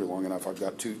teaching Hebrew long enough. I've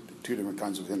got two different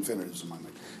kinds of infinitives in my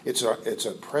mind. It's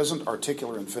a present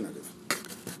articular infinitive,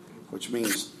 which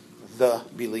means the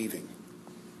believing.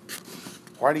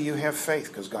 Why do you have faith?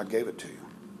 Because God gave it to you.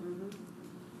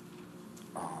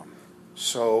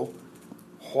 So,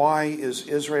 why is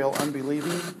Israel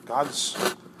unbelieving? God's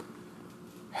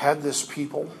had this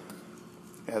people,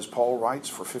 as Paul writes,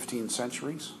 for 15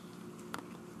 centuries.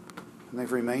 And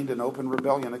they've remained in open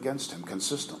rebellion against him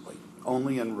consistently.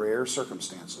 Only in rare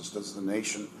circumstances does the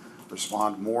nation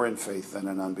respond more in faith than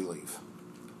in unbelief.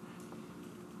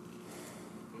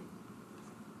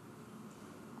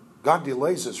 God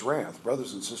delays his wrath,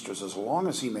 brothers and sisters, as long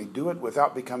as he may do it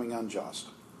without becoming unjust.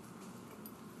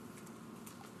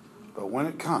 But when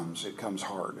it comes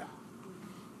hard.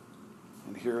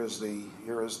 And here is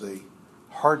the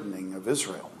hardening of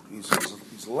Israel.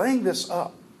 He's laying this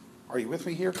up. Are you with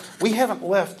me here? We haven't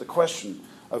left the question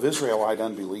of Israelite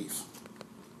unbelief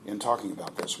in talking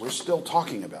about this. We're still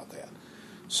talking about that.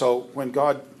 So when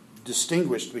God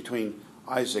distinguished between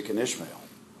Isaac and Ishmael,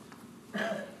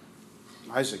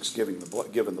 Isaac's given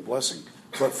the blessing.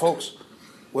 But folks,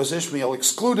 was Ishmael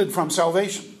excluded from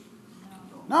salvation?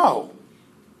 No.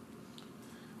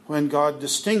 When God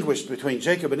distinguished between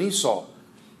Jacob and Esau,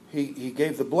 he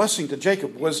gave the blessing to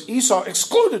Jacob. Was Esau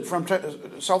excluded from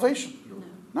salvation?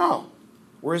 No.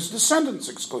 Were his descendants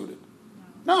excluded?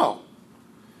 No.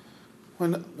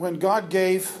 When God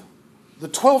gave the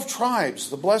 12 tribes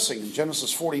the blessing in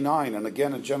Genesis 49 and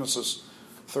again in Genesis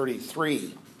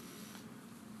 33,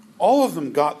 all of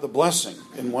them got the blessing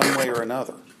in one way or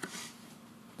another.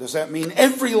 Does that mean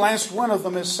every last one of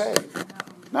them is saved?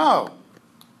 No.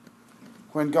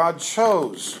 When God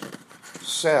chose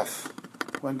Seth,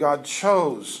 when God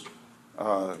chose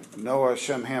Noah,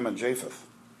 Shem, Ham, and Japheth,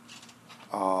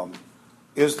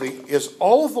 is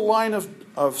all of the line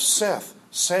of Seth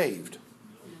saved?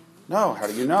 No. How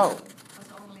do you know?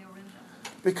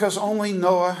 Because only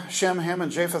Noah, Shem, Ham,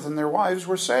 and Japheth and their wives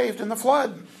were saved in the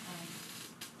flood.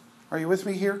 Are you with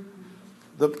me here?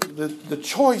 The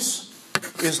choice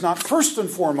is not first and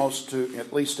foremost to,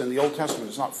 at least in the Old Testament,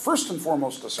 it's not first and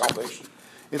foremost to salvation.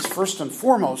 It's first and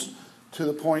foremost to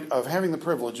the point of having the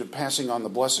privilege of passing on the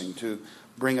blessing to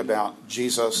bring about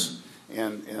Jesus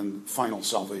and final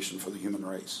salvation for the human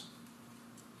race.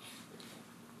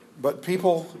 But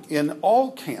people in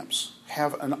all camps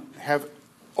have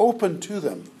open to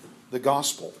them the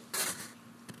gospel.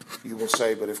 You will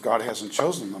say, but if God hasn't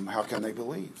chosen them, how can they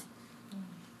believe?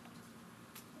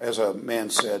 As a man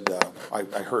said, I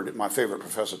heard my favorite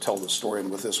professor tell this story,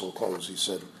 and with this we'll close. He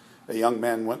said, a young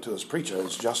man went to his preacher who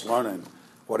was just learning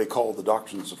what he called the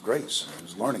doctrines of grace. He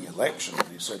was learning election. And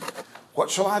he said, what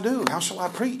shall I do? How shall I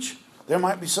preach? There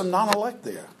might be some non-elect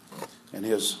there. And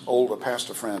his older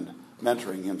pastor friend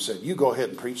mentoring him said, you go ahead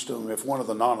and preach to him. If one of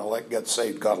the non-elect gets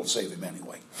saved, God will save him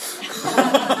anyway.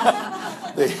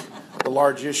 The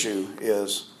large issue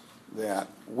is that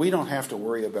we don't have to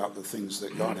worry about the things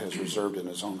that God has reserved in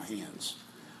his own hands.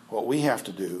 What we have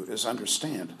to do is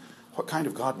understand what kind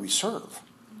of God we serve.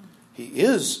 He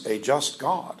is a just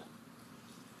God.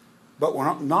 But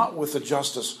we're not with the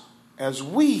justice as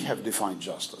we have defined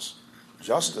justice.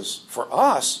 Justice for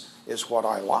us is what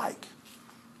I like.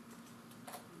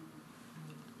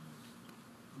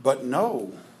 But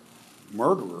no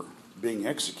murderer being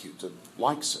executed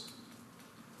likes it.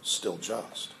 Still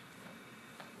just.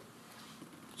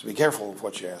 So be careful of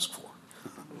what you ask for.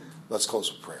 Let's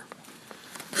close with prayer.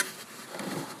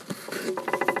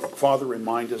 Father,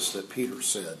 remind us that Peter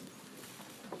said,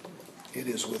 it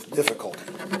is with difficulty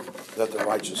that the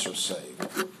righteous are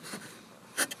saved.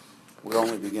 We're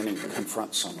only beginning to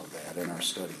confront some of that in our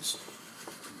studies,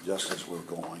 just as we're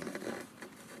going.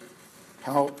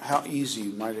 How easy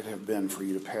might it have been for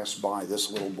you to pass by this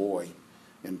little boy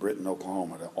in Britton,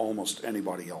 Oklahoma, to almost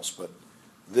anybody else, but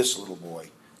this little boy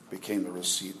became the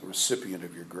recipient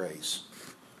of your grace.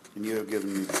 And you have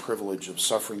given me the privilege of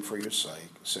suffering for your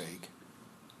sake,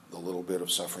 the little bit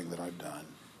of suffering that I've done.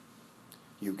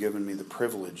 You've given me the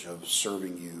privilege of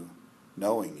serving you,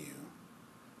 knowing you,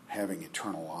 having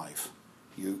eternal life.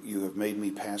 You have made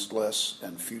me pastless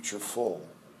and future full.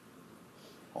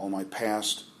 All my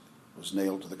past was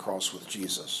nailed to the cross with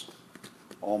Jesus.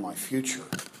 All my future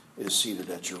is seated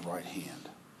at your right hand.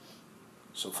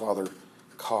 So, Father,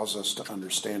 cause us to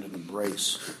understand and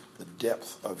embrace the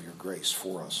depth of your grace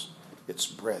for us, its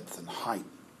breadth and height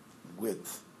and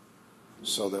width,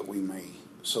 so that we may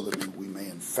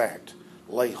in fact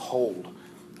lay hold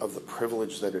of the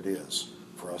privilege that it is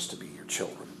for us to be your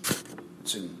children.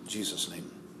 It's in Jesus'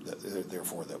 name,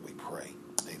 therefore, that we pray.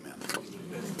 Amen.